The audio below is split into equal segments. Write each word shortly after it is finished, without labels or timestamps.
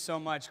So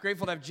much.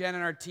 Grateful to have Jen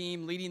and our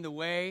team leading the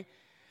way.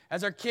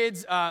 As our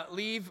kids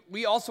leave,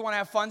 we also want to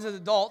have fun as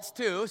adults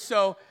too.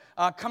 So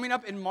coming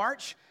up in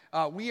March,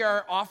 we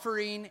are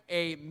offering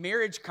a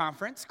marriage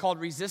conference called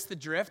Resist the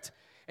Drift.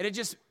 And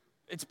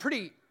it's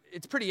pretty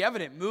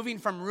evident, moving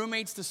from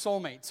roommates to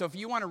soulmates. So if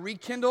you want to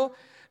rekindle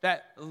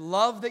that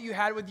love that you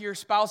had with your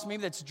spouse,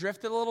 maybe that's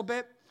drifted a little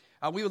bit,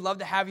 we would love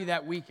to have you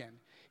that weekend.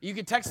 You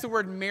can text the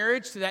word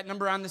marriage to that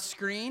number on the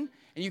screen,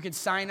 and you can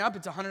sign up.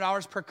 It's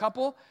 $100 per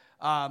couple.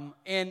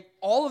 And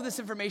all of this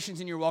information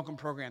is in your welcome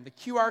program. The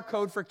QR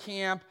code for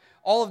camp,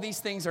 all of these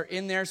things are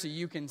in there so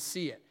you can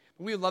see it.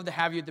 But we would love to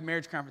have you at the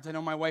marriage conference. I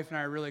know my wife and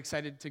I are really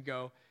excited to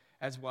go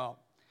as well.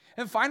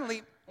 And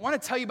finally, I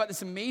want to tell you about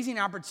this amazing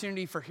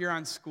opportunity for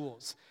Huron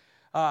Schools.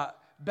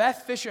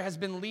 Beth Fisher has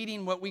been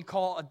leading what we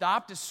call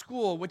Adopt a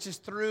School, which is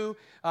through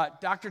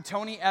Dr.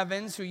 Tony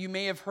Evans, who you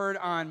may have heard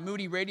on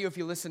Moody Radio if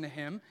you listen to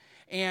him.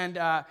 And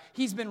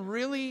he's been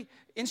really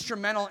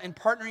instrumental in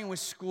partnering with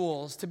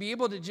schools to be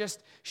able to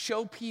just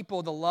show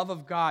people the love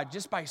of God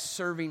just by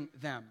serving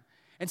them.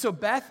 And so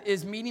Beth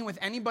is meeting with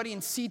anybody in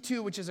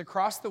C2, which is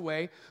across the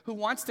way, who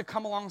wants to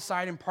come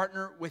alongside and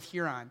partner with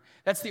Huron.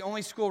 That's the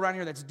only school around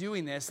here that's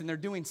doing this, and they're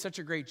doing such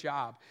a great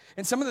job.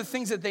 And some of the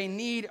things that they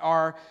need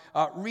are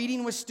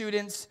reading with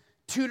students,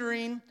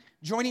 tutoring,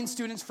 joining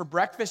students for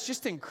breakfast,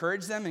 just to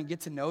encourage them and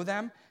get to know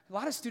them. A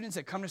lot of students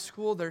that come to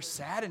school, they're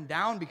sad and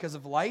down because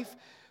of life.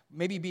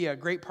 Maybe be a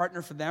great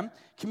partner for them.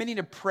 Committing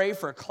to pray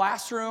for a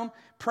classroom,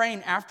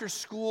 praying after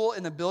school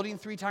in the building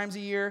 3 times a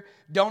year,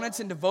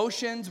 donuts and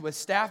devotions with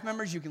staff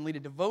members. You can lead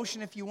a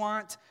devotion if you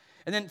want.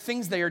 And then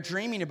things they are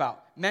dreaming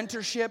about,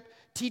 mentorship,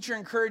 teacher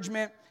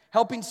encouragement,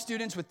 helping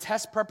students with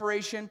test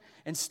preparation,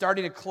 and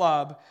starting a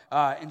club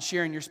and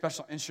sharing your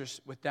special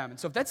interests with them. And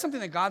so if that's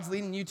something that God's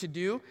leading you to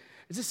do,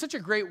 it's just such a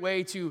great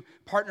way to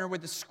partner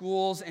with the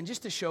schools and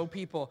just to show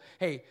people,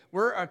 hey,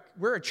 we're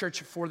a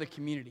church for the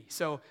community.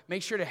 So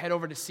make sure to head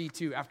over to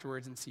C2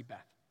 afterwards and see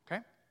Beth,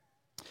 okay?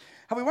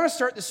 How we want to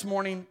start this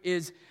morning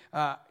is,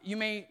 you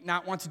may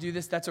not want to do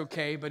this, that's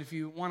okay, but if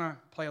you want to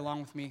play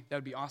along with me, that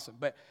would be awesome.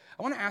 But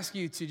I want to ask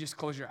you to just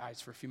close your eyes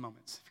for a few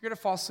moments. If you're going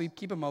to fall asleep,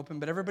 keep them open,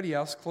 but everybody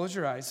else, close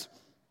your eyes.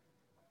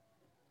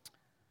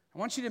 I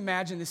want you to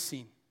imagine this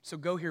scene, so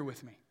go here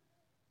with me.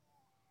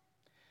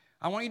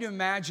 I want you to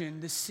imagine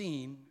the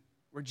scene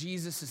where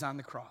Jesus is on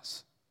the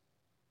cross.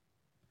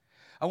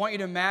 I want you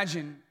to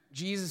imagine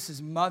Jesus'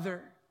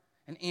 mother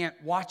and aunt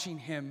watching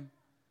him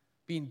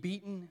being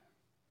beaten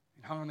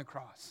and hung on the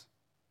cross.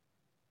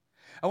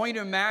 I want you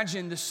to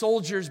imagine the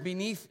soldiers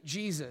beneath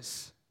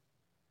Jesus.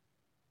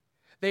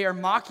 They are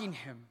mocking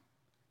him,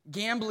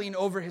 gambling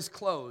over his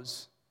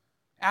clothes,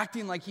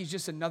 acting like he's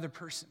just another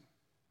person.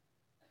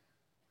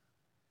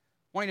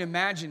 I want you to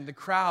imagine the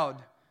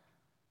crowd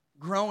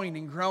growing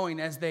and growing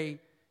as they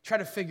try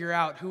to figure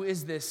out who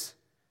is this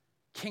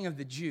King of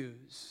the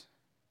Jews.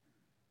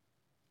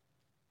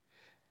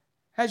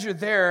 As you're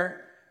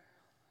there,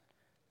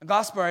 the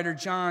gospel writer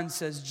John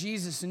says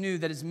Jesus knew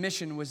that his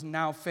mission was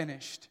now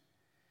finished.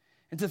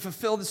 And to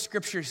fulfill the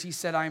scriptures, he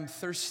said, I am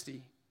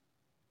thirsty.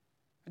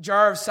 A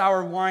jar of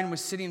sour wine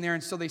was sitting there,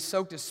 and so they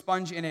soaked a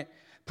sponge in it,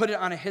 put it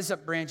on a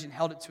hyssop branch, and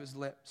held it to his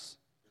lips.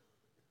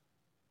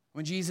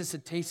 When Jesus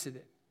had tasted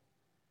it,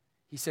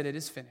 he said, it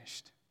is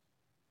finished.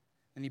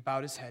 And he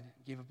bowed his head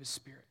and gave up his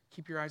spirit.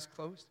 Keep your eyes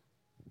closed.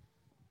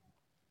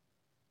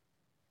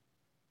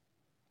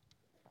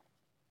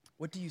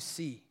 What do you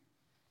see?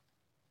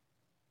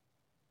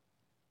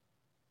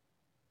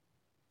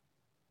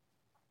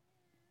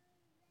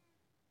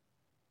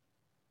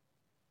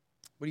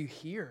 What do you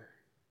hear?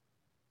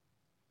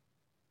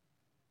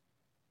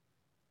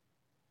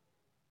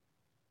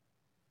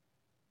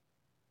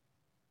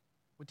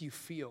 What do you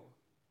feel?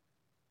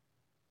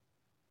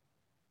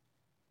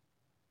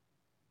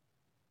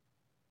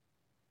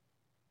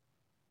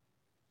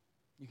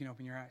 You can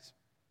open your eyes.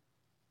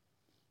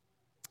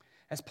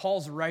 As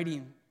Paul's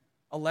writing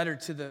a letter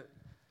to the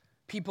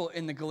people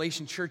in the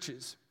Galatian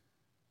churches,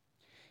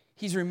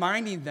 he's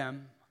reminding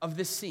them of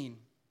this scene.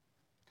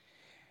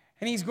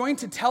 And he's going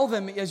to tell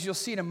them, as you'll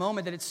see in a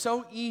moment, that it's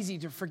so easy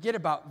to forget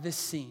about this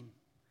scene.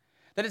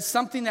 That it's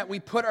something that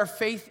we put our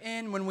faith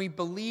in when we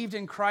believed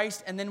in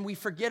Christ, and then we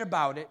forget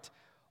about it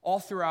all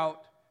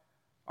throughout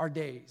our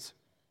days.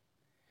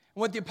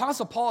 What the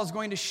Apostle Paul is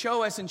going to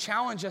show us and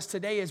challenge us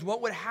today is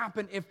what would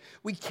happen if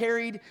we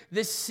carried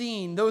this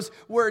scene, those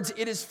words,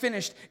 it is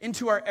finished,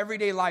 into our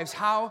everyday lives.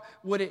 How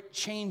would it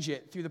change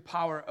it through the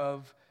power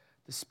of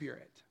the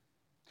Spirit?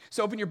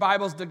 So open your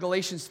Bibles to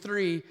Galatians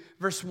 3,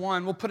 verse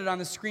 1. We'll put it on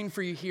the screen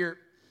for you here.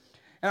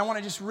 And I want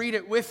to just read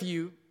it with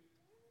you.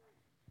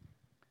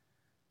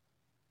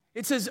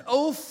 It says,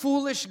 O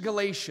foolish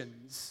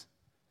Galatians,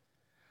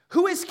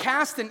 who has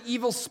cast an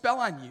evil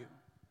spell on you?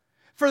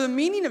 For the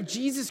meaning of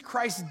Jesus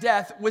Christ's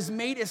death was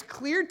made as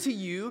clear to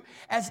you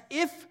as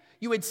if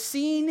you had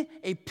seen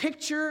a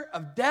picture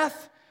of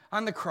death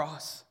on the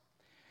cross.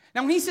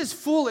 Now, when he says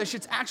foolish,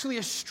 it's actually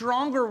a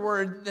stronger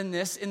word than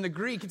this in the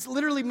Greek. It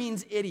literally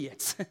means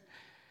idiots.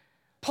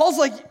 Paul's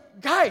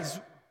like, guys,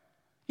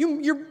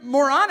 You're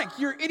moronic.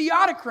 You're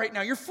idiotic right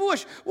now. You're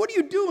foolish. What are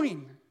you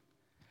doing?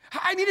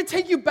 I need to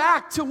take you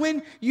back to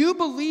when you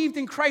believed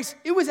in Christ.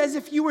 It was as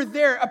if you were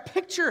there, a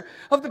picture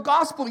of the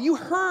gospel. You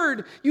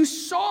heard, you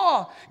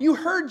saw, you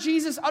heard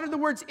Jesus utter the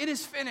words, "It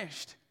is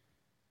finished."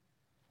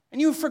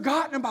 And you've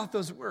forgotten about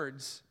those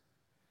words.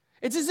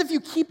 It's as if you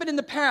keep it in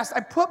the past. I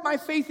put my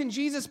faith in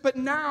Jesus, but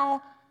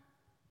now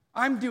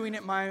I'm doing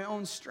it my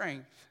own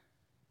strength.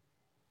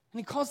 And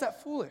he calls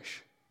that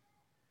foolish.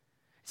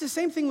 It's the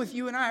same thing with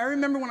you and I. I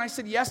remember when I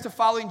said yes to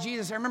following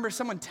Jesus, I remember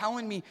someone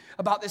telling me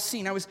about this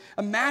scene. I was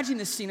imagining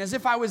this scene as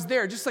if I was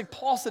there, just like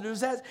Paul said, it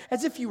was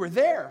as if you were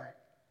there.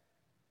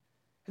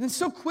 And then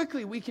so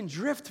quickly we can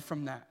drift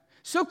from that.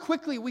 So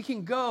quickly we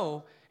can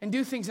go and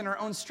do things in our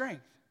own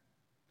strength.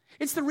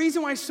 It's the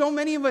reason why so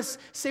many of us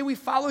say we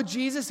follow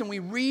Jesus and we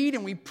read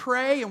and we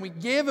pray and we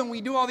give and we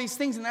do all these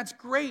things, and that's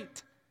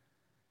great.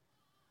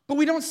 But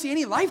we don't see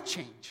any life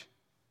change.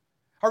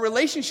 Our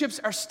relationships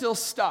are still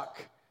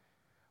stuck.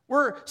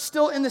 We're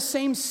still in the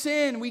same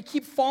sin. We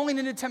keep falling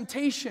into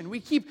temptation. We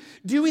keep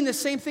doing the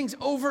same things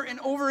over and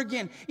over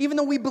again. Even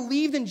though we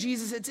believed in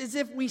Jesus, it's as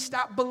if we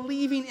stop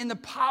believing in the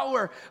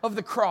power of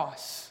the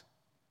cross.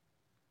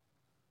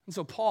 And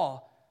so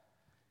Paul,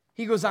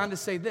 he goes on to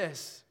say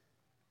this.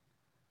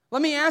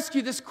 Let me ask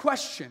you this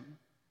question.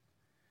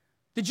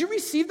 Did you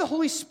receive the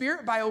Holy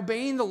Spirit by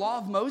obeying the law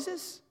of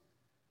Moses?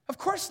 Of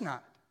course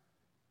not.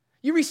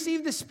 You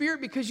received the Spirit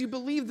because you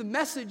believed the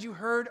message you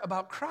heard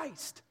about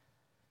Christ.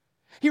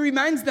 He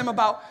reminds them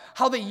about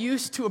how they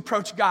used to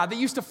approach God. They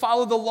used to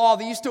follow the law.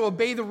 They used to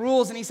obey the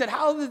rules. And he said,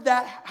 how did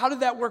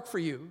that work for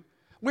you?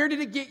 Where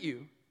did it get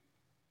you?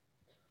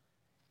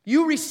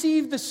 You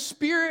received the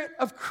Spirit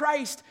of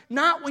Christ,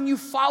 not when you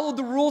followed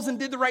the rules and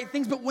did the right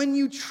things, but when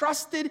you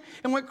trusted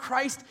in what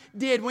Christ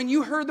did. When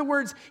you heard the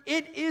words,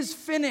 "It is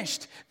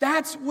finished,"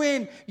 that's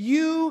when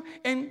you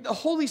and the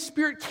Holy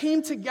Spirit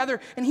came together,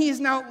 and he is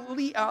now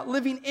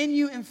living in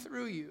you and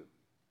through you.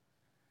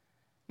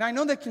 Now, I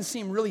know that can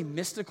seem really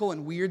mystical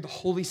and weird, the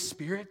Holy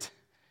Spirit.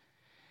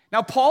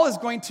 Now, Paul is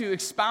going to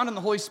expound on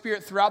the Holy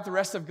Spirit throughout the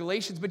rest of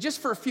Galatians, but just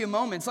for a few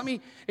moments, let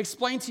me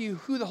explain to you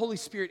who the Holy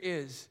Spirit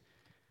is.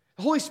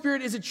 The Holy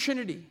Spirit is a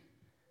Trinity.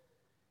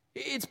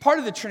 It's part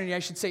of the Trinity, I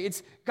should say.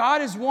 It's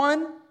God is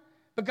one,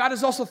 but God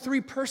is also three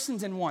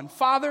persons in one: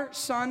 Father,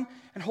 Son,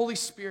 and Holy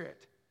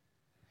Spirit.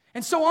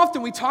 And so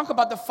often we talk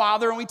about the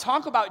Father and we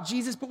talk about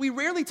Jesus, but we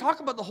rarely talk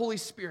about the Holy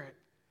Spirit.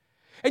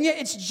 And yet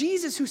it's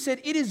Jesus who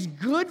said, "It is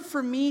good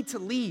for me to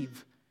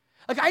leave."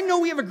 Like, I know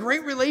we have a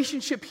great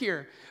relationship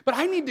here, but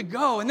I need to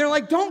go. And they're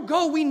like, "Don't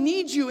go, we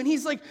need you." And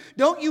he's like,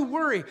 "Don't you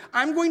worry.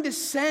 I'm going to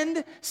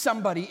send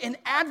somebody, an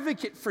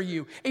advocate for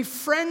you, a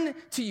friend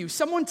to you,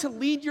 someone to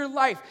lead your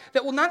life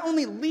that will not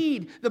only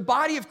lead the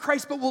body of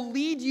Christ, but will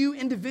lead you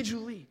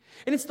individually."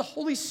 And it's the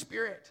Holy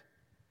Spirit.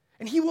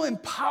 And he will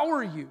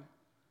empower you.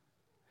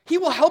 He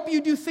will help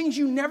you do things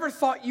you never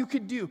thought you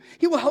could do.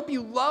 He will help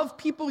you love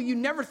people you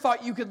never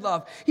thought you could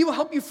love. He will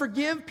help you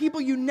forgive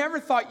people you never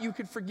thought you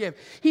could forgive.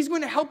 He's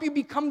going to help you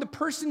become the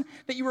person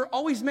that you were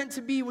always meant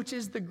to be, which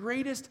is the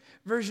greatest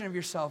version of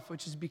yourself,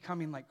 which is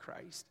becoming like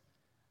Christ.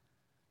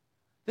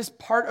 This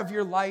part of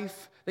your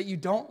life that you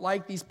don't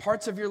like, these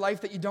parts of your life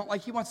that you don't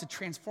like, he wants to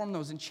transform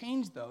those and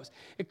change those.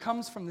 It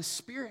comes from the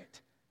Spirit.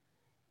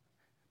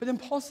 But then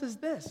Paul says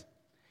this.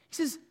 He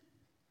says,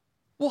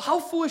 well, how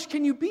foolish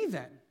can you be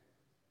then?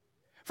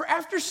 For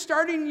after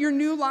starting your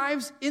new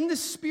lives in the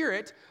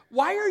Spirit,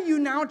 why are you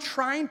now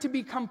trying to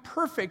become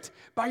perfect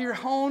by your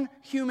own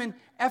human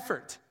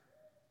effort?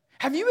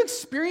 Have you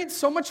experienced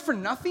so much for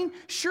nothing?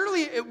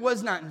 Surely it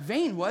was not in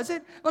vain, was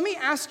it? Let me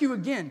ask you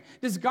again.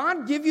 Does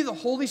God give you the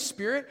Holy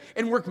Spirit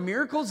and work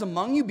miracles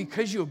among you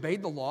because you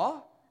obeyed the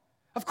law?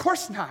 Of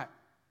course not.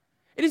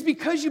 It is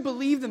because you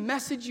believe the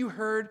message you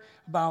heard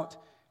about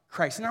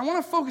Christ. And I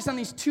want to focus on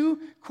these two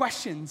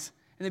questions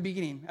in the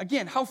beginning.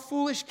 Again, how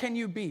foolish can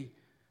you be?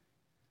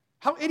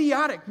 How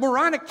idiotic,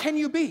 moronic can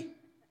you be?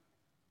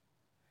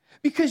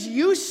 Because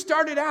you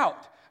started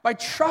out by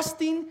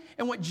trusting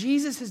in what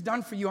Jesus has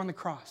done for you on the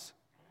cross.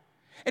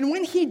 And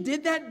when he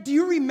did that, do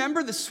you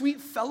remember the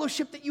sweet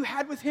fellowship that you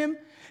had with him?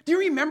 Do you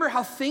remember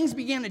how things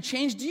began to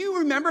change? Do you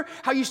remember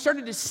how you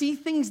started to see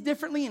things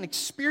differently and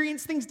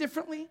experience things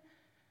differently?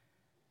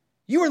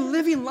 You are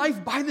living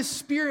life by the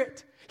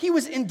Spirit. He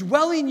was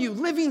indwelling you,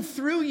 living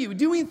through you,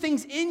 doing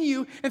things in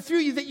you and through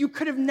you that you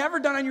could have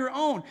never done on your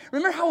own.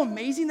 Remember how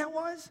amazing that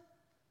was?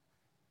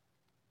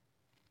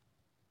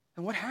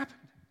 And what happened?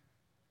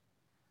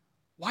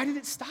 Why did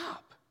it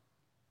stop?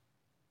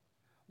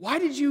 Why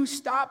did you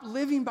stop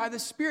living by the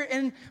Spirit?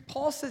 And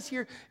Paul says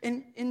here,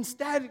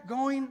 instead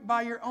going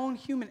by your own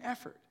human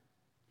effort.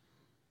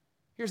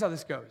 Here's how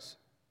this goes.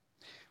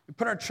 We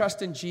put our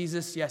trust in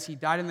Jesus. Yes, he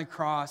died on the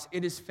cross.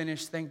 It is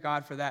finished. Thank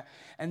God for that.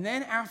 And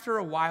then after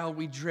a while,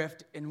 we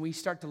drift and we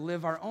start to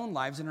live our own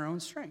lives in our own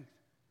strength.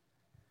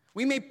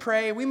 We may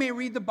pray. We may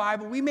read the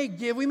Bible. We may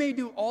give. We may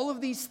do all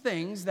of these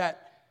things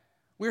that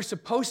we're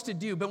supposed to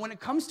do. But when it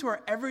comes to our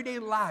everyday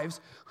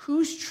lives,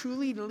 who's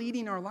truly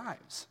leading our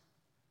lives?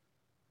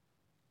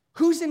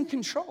 Who's in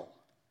control?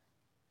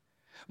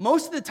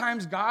 Most of the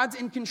times, God's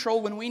in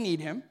control when we need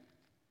him.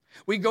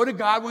 We go to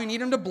God when we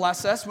need him to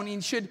bless us, when he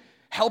should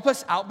help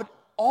us out. But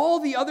all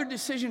the other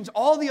decisions,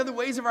 all the other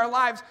ways of our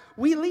lives,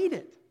 we lead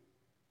it.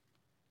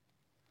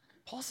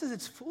 Paul says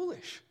it's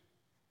foolish.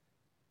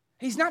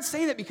 He's not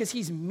saying that because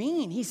he's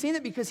mean. He's saying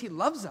that because he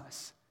loves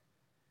us.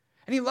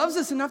 And he loves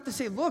us enough to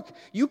say, look,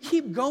 you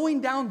keep going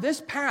down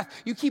this path.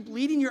 You keep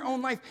leading your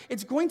own life.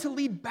 It's going to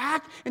lead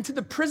back into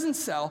the prison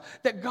cell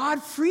that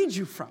God freed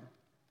you from.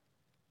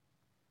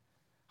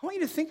 I want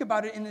you to think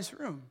about it in this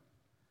room.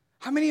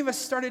 How many of us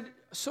started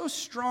so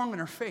strong in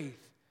our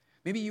faith?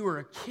 Maybe you were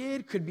a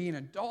kid, could be an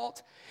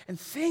adult, and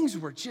things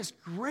were just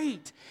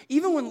great.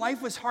 Even when life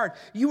was hard,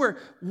 you were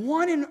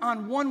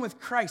one-on-one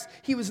with Christ.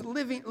 He was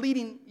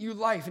leading you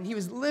life, and he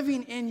was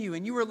living in you,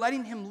 and you were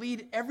letting him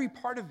lead every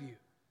part of you.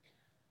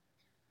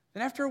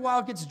 Then after a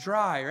while it gets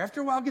dry, or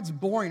after a while it gets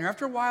boring, or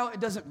after a while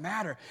it doesn't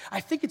matter. I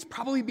think it's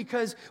probably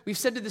because we've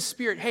said to the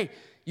Spirit, hey,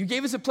 you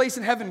gave us a place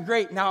in heaven,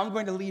 great, now I'm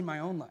going to lead my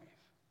own life.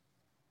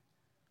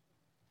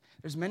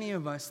 There's many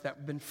of us that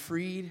have been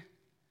freed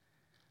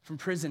from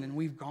prison and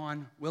we've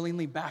gone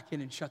willingly back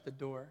in and shut the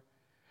door.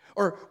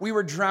 Or we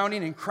were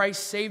drowning and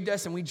Christ saved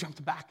us and we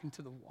jumped back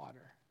into the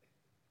water.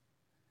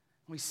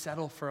 We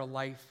settle for a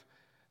life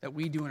that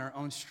we do in our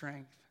own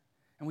strength.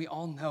 And we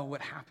all know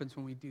what happens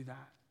when we do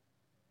that.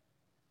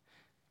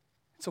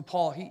 So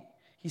Paul,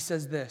 he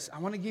says this. I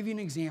want to give you an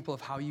example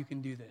of how you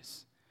can do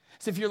this.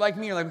 So if you're like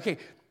me, you're like, okay,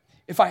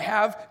 if I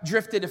have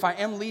drifted, if I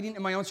am leading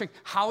in my own strength,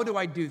 how do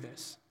I do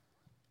this?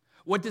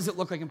 What does it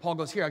look like? And Paul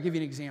goes, here, I'll give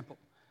you an example.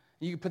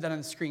 You can put that on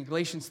the screen.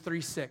 Galatians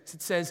 3:6.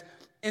 It says,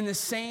 in the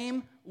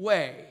same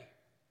way,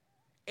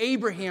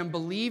 Abraham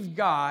believed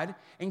God,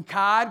 and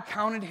God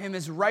counted him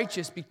as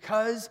righteous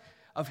because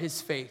of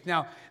his faith.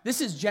 Now,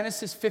 this is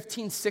Genesis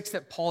 15:6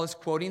 that Paul is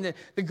quoting.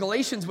 The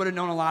Galatians would have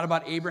known a lot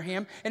about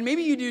Abraham, and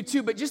maybe you do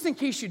too, but just in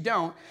case you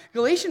don't,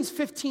 Galatians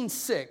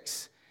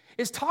 15:6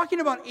 is talking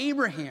about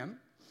Abraham,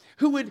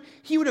 he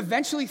would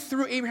eventually,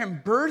 through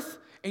Abraham, birth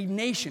a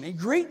nation, a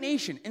great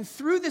nation, and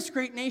through this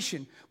great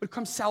nation would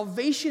come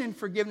salvation and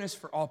forgiveness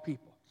for all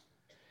people.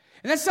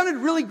 And that sounded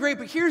really great,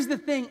 but here's the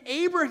thing.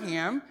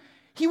 Abraham,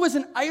 he was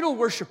an idol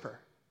worshiper,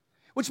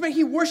 which meant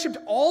he worshiped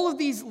all of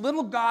these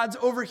little gods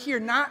over here,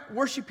 not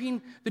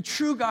worshiping the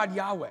true God,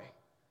 Yahweh.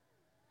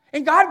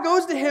 And God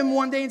goes to him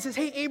one day and says,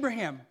 hey,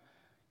 Abraham,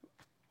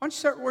 why don't you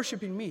start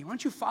worshiping me? Why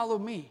don't you follow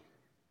me?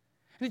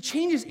 And it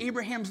changes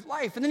Abraham's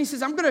life. And then he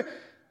says, I'm going to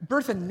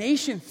birth a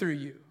nation through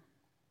you.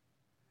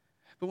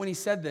 But when he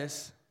said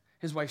this,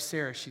 his wife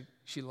Sarah,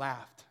 she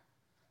laughed.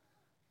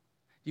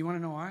 Do you want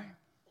to know why?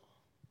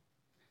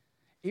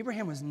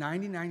 Abraham was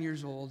 99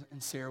 years old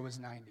and Sarah was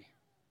 90.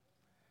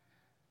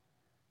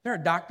 There are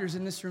doctors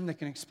in this room that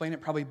can explain it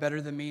probably better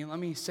than me. Let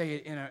me say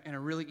it in a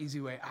really easy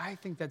way. I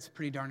think that's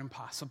pretty darn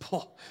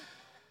impossible.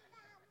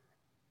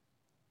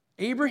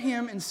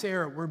 Abraham and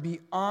Sarah were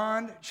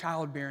beyond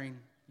childbearing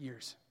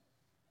years.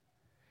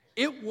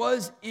 It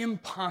was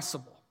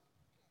impossible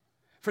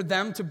for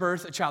them to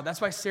birth a child. That's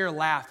why Sarah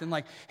laughed and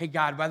like, hey,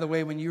 God, by the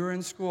way, when you were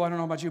in school, I don't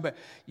know about you, but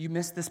you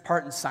missed this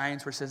part in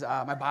science where it says,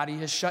 my body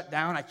has shut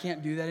down. I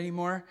can't do that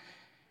anymore.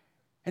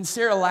 And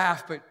Sarah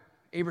laughed, but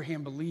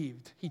Abraham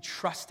believed. He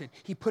trusted.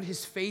 He put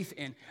his faith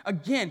in.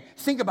 Again,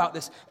 think about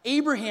this.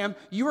 Abraham,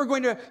 you are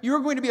going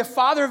to be a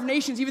father of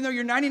nations even though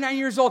you're 99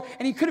 years old.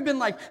 And he could have been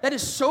like, that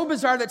is so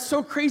bizarre. That's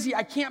so crazy.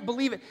 I can't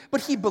believe it.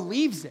 But he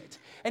believes it.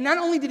 And not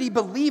only did he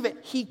believe it,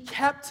 he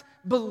kept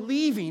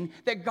believing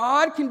that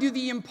God can do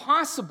the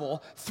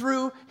impossible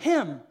through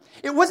him.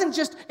 It wasn't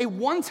just a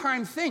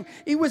one-time thing.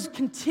 It was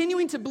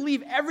continuing to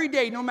believe every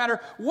day, no matter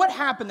what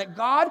happened, that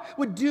God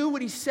would do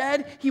what he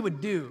said he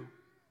would do.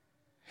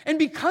 And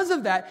because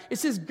of that, it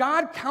says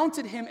God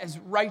counted him as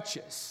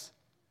righteous.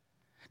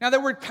 Now,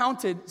 that word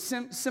counted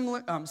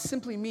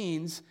simply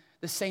means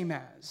the same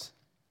as.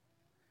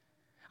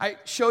 I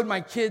showed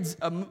my kids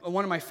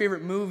one of my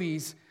favorite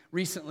movies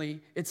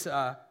recently. It's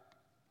the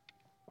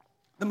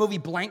movie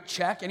Blank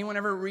Check. Anyone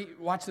ever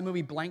watched the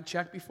movie Blank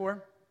Check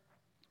before?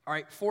 All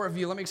right, 4 of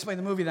you. Let me explain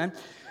the movie then.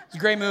 It's a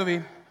great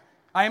movie.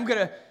 I am going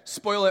to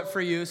spoil it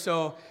for you,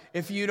 so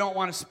if you don't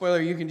want a spoiler,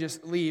 you can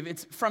just leave.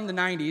 It's from the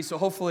 90s, so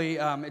hopefully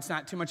it's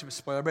not too much of a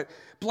spoiler. But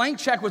Blank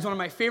Check was one of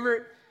my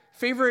favorite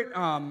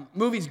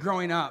movies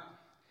growing up.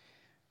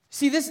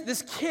 See,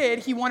 this kid,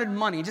 he wanted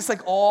money, just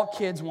like all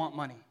kids want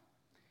money.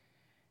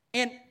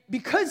 And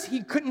because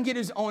he couldn't get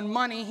his own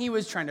money, he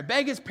was trying to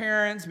beg his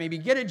parents, maybe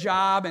get a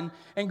job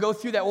and go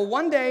through that. Well,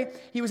 one day,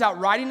 he was out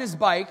riding his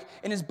bike,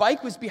 and his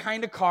bike was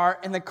behind a car,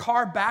 and the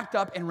car backed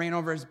up and ran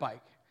over his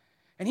bike.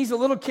 And he's a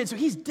little kid, so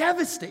he's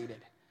devastated.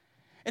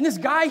 And this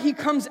guy, he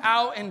comes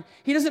out, and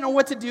he doesn't know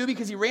what to do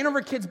because he ran over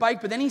a kid's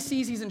bike, but then he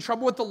sees he's in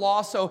trouble with the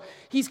law, so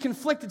he's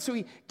conflicted. So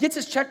he gets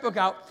his checkbook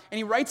out, and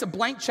he writes a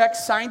blank check,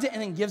 signs it,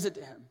 and then gives it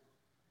to him.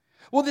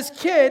 Well, this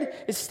kid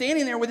is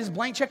standing there with his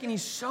blank check, and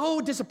he's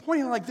so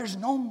disappointed, like, there's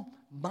no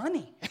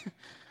money.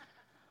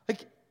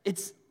 Like,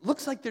 it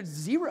looks like there's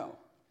zero.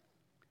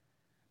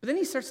 But then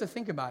he starts to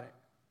think about it.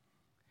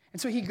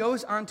 And so he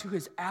goes onto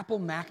his Apple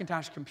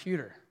Macintosh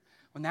computer,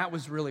 when that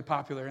was really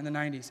popular in the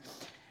 90s.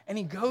 and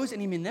he goes and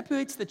he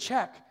manipulates the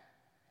check,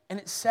 and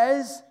it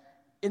says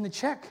in the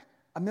check,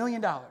 $1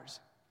 million.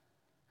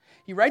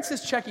 He writes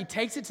this check, he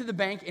takes it to the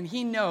bank, and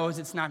he knows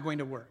it's not going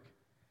to work.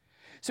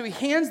 So he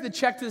hands the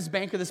check to this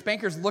banker. This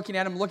banker's looking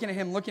at him, looking at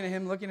him,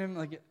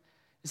 like,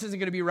 this isn't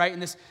going to be right.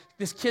 And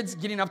this kid's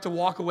getting up to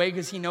walk away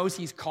because he knows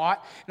he's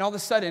caught. And all of a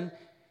sudden,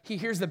 he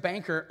hears the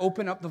banker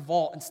open up the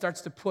vault and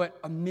starts to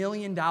put $1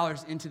 million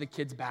into the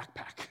kid's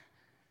backpack.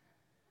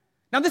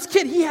 Now this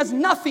kid, he has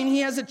nothing.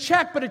 He has a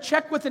check, but a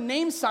check with a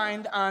name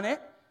signed on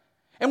it.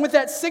 And with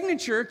that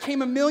signature came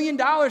 $1 million.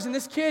 And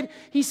this kid,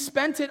 he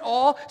spent it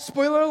all.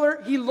 Spoiler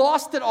alert, he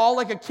lost it all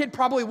like a kid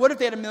probably would if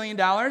they had $1 million.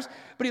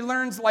 But he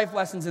learns life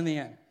lessons in the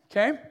end,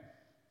 okay?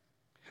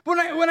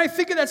 But when I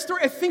think of that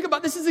story, I think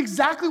about this is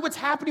exactly what's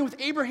happening with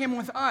Abraham and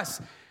with us.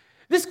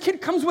 This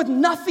kid comes with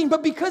nothing,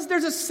 but because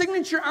there's a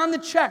signature on the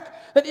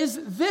check that is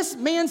this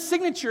man's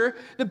signature,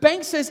 the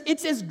bank says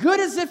it's as good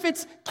as if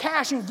it's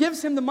cash and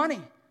gives him the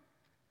money.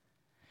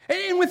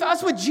 And with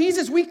us, with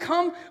Jesus, we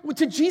come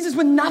to Jesus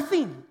with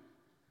nothing.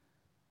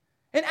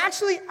 And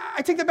actually,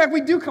 I take that back,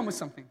 we do come with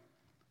something.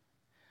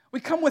 We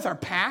come with our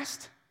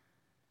past,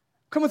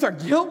 we come with our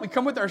guilt, we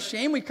come with our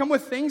shame, we come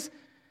with things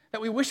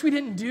that we wish we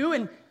didn't do,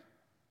 and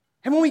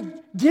when we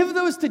give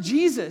those to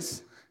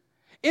Jesus,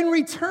 in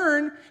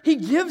return, he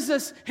gives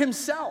us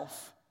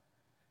himself.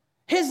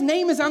 His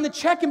name is on the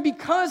check, and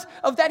because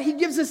of that, he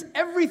gives us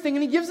everything,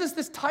 and he gives us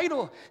this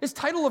title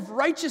of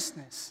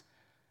righteousness,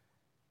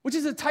 which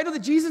is a title that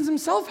Jesus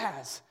himself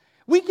has.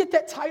 We get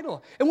that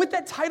title, and with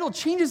that title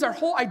changes our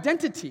whole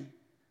identity.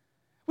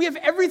 We have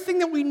everything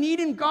that we need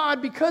in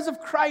God because of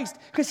Christ,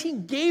 because he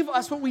gave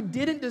us what we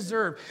didn't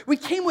deserve. We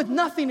came with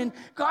nothing, and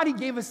God, he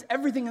gave us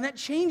everything, and that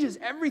changes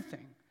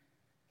everything.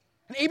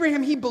 And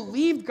Abraham, he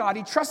believed God,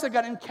 he trusted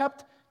God, and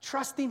kept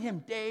trusting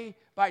him day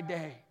by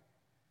day.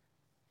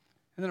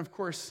 And then, of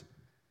course,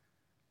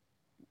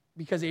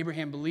 because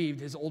Abraham believed,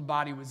 his old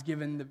body was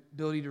given the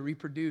ability to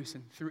reproduce,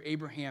 and through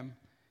Abraham,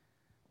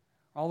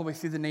 all the way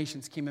through the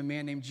nations, came a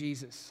man named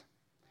Jesus,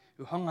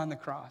 who hung on the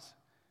cross,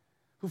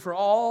 who for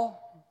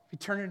all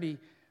eternity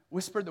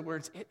whispered the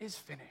words, "It is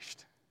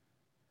finished."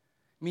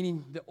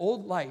 Meaning the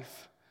old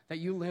life that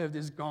you lived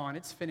is gone.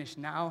 It's finished.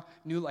 Now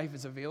new life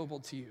is available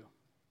to you.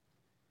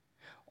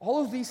 All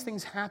of these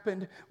things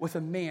happened with a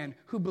man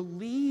who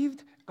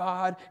believed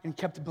God and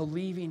kept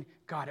believing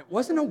God. It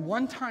wasn't a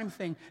one-time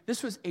thing.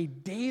 This was a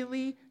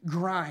daily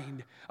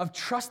grind of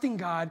trusting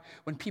God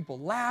when people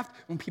laughed,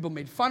 when people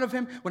made fun of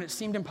him, when it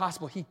seemed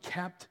impossible. He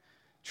kept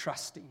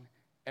trusting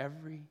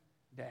every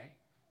day.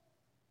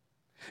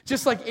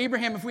 Just like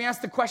Abraham, if we ask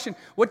the question,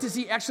 what does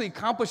he actually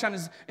accomplish in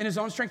his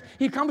own strength?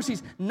 He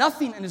accomplishes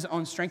nothing in his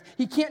own strength.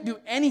 He can't do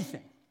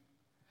anything.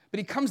 But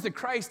he comes to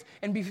Christ,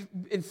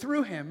 and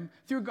through him,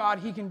 through God,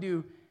 he can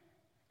do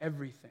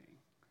everything.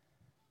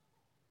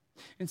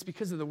 And it's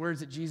because of the words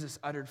that Jesus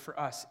uttered for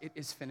us, "It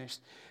is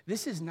finished."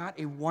 This is not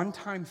a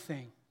one-time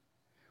thing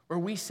where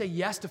we say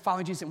yes to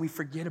following Jesus and we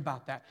forget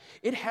about that.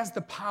 It has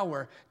the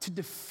power to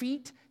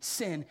defeat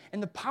sin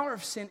and the power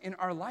of sin in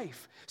our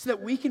life so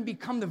that we can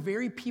become the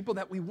very people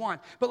that we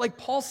want. But like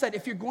Paul said,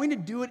 if you're going to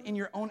do it in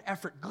your own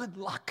effort, good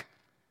luck.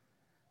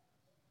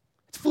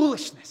 It's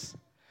foolishness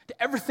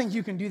to ever think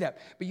you can do that.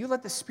 But you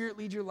let the Spirit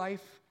lead your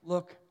life,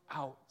 look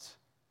out.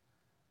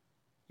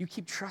 You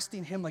keep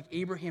trusting him like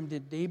Abraham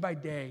did day by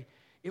day,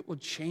 it will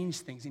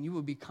change things and you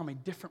will become a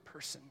different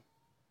person.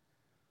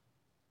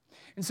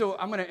 And so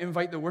I'm going to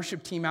invite the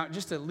worship team out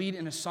just to lead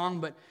in a song,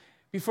 but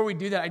before we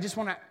do that, I just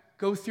want to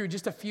go through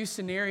just a few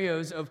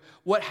scenarios of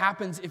what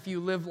happens if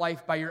you live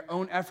life by your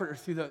own effort or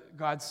through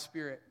God's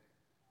Spirit.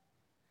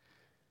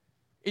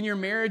 In your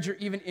marriage or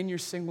even in your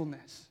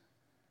singleness,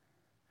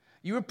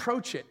 you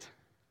approach it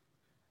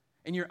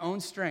in your own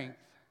strength,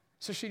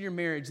 especially in your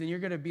marriage, then you're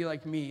going to be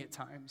like me at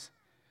times.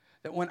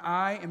 That when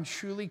I am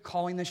truly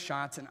calling the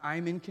shots and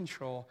I'm in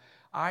control,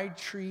 I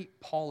treat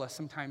Paula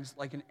sometimes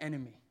like an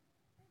enemy.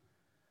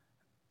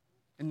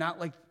 And not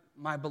like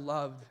my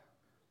beloved,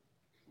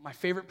 my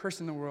favorite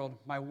person in the world,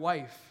 my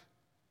wife.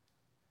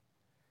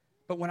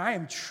 But when I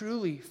am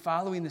truly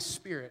following the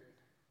Spirit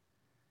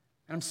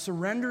and I'm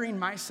surrendering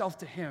myself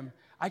to him,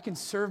 I can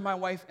serve my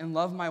wife and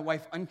love my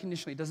wife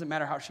unconditionally. It doesn't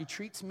matter how she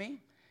treats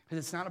me,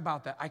 because it's not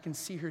about that. I can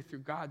see her through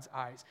God's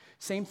eyes.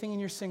 Same thing in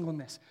your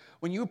singleness.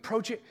 When you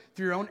approach it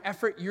through your own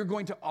effort, you're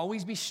going to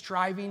always be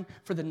striving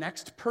for the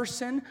next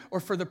person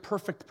or for the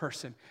perfect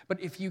person. But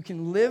if you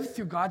can live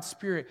through God's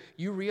Spirit,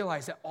 you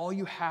realize that all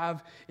you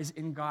have is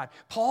in God.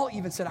 Paul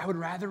even said, I would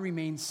rather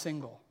remain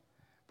single.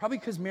 Probably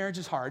because marriage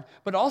is hard,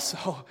 but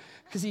also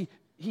because he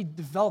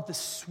developed this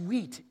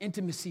sweet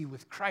intimacy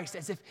with Christ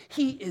as if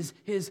he is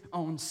his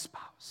own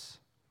spouse.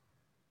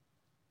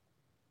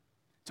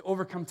 To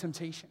overcome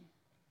temptation.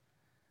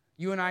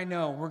 You and I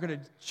know we're going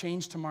to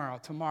change tomorrow.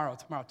 Tomorrow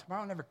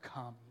never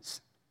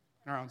comes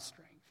in our own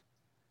strength.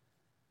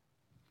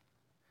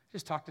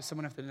 Just talked to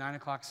someone after the 9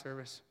 o'clock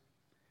service.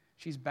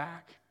 She's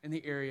back in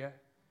the area.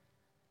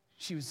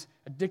 She was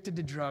addicted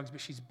to drugs,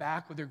 but she's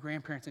back with her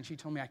grandparents, and she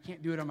told me, I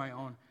can't do it on my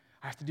own.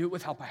 I have to do it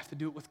with help. I have to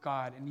do it with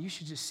God. And you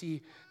should just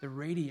see the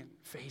radiant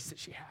face that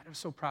she had. I was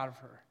so proud of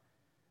her.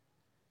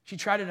 She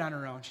tried it on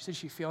her own. She said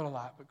she failed a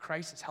lot, but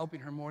Christ is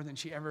helping her more than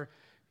she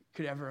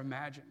could ever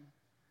imagine.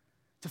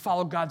 To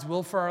follow God's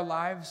will for our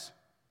lives,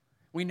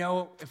 we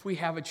know if we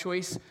have a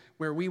choice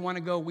where we want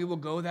to go, we will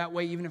go that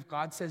way, even if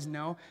God says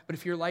no. But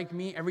if you're like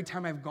me, every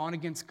time I've gone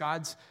against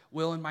God's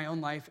will in my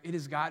own life, it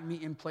has gotten me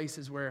in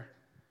places where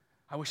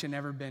I wish I'd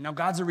never been. Now,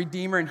 God's a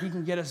redeemer, and he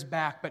can get us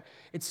back, but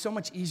it's so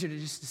much easier to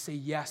just to say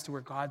yes to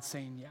where God's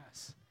saying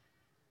yes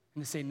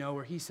and to say no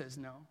where he says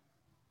no.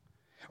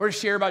 Or to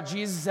share about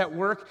Jesus at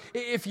work.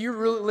 If you're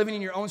really living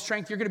in your own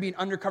strength, you're going to be an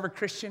undercover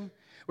Christian,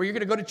 where you're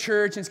going to go to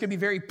church, and it's going to be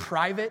very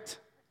private.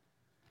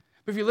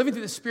 But if you're living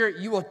through the Spirit,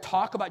 you will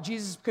talk about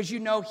Jesus because you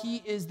know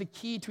he is the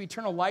key to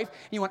eternal life,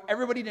 and you want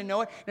everybody to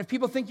know it. And if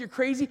people think you're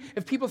crazy,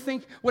 if people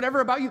think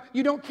whatever about you,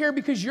 you don't care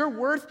because your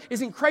worth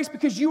is in Christ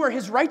because you are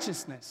his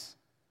righteousness.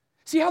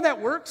 See how that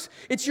works?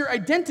 It's your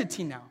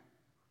identity now.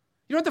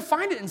 You don't have to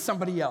find it in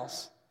somebody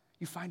else.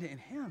 You find it in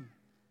him.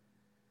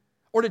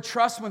 Or to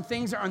trust when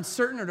things are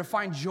uncertain, or to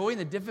find joy in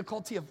the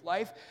difficulty of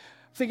life.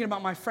 I'm thinking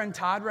about my friend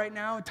Todd right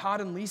now,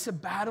 Todd and Lisa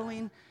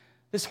battling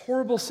this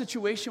horrible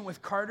situation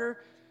with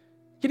Carter.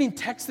 Getting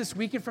texts this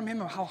weekend from him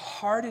of how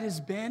hard it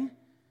has been.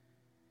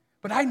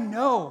 But I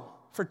know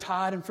for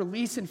Todd and for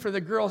Lisa and for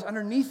the girls,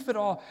 underneath it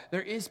all,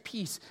 there is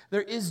peace,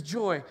 there is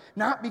joy.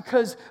 Not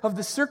because of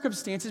the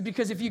circumstances,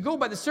 because if you go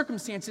by the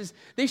circumstances,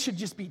 they should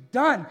just be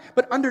done.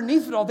 But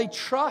underneath it all, they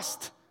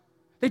trust.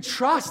 They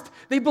trust.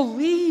 They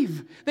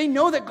believe. They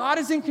know that God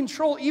is in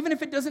control, even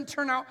if it doesn't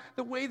turn out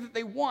the way that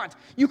they want.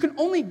 You can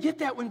only get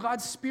that when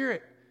God's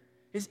Spirit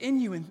is in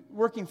you and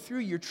working through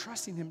you. You're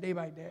trusting him day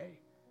by day.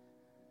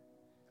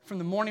 From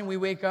the morning we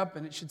wake up,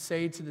 and it should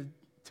say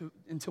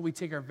until we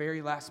take our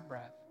very last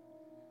breath,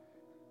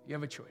 you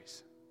have a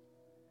choice.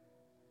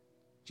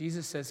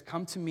 Jesus says,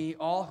 come to me,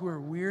 all who are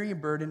weary and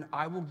burdened,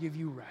 I will give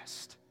you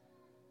rest.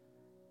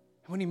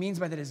 And what he means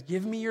by that is,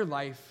 give me your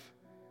life,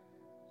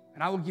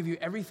 and I will give you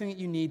everything that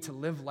you need to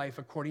live life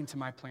according to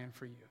my plan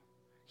for you.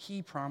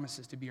 He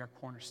promises to be our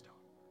cornerstone.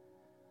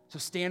 So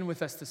stand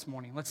with us this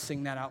morning. Let's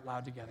sing that out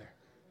loud together.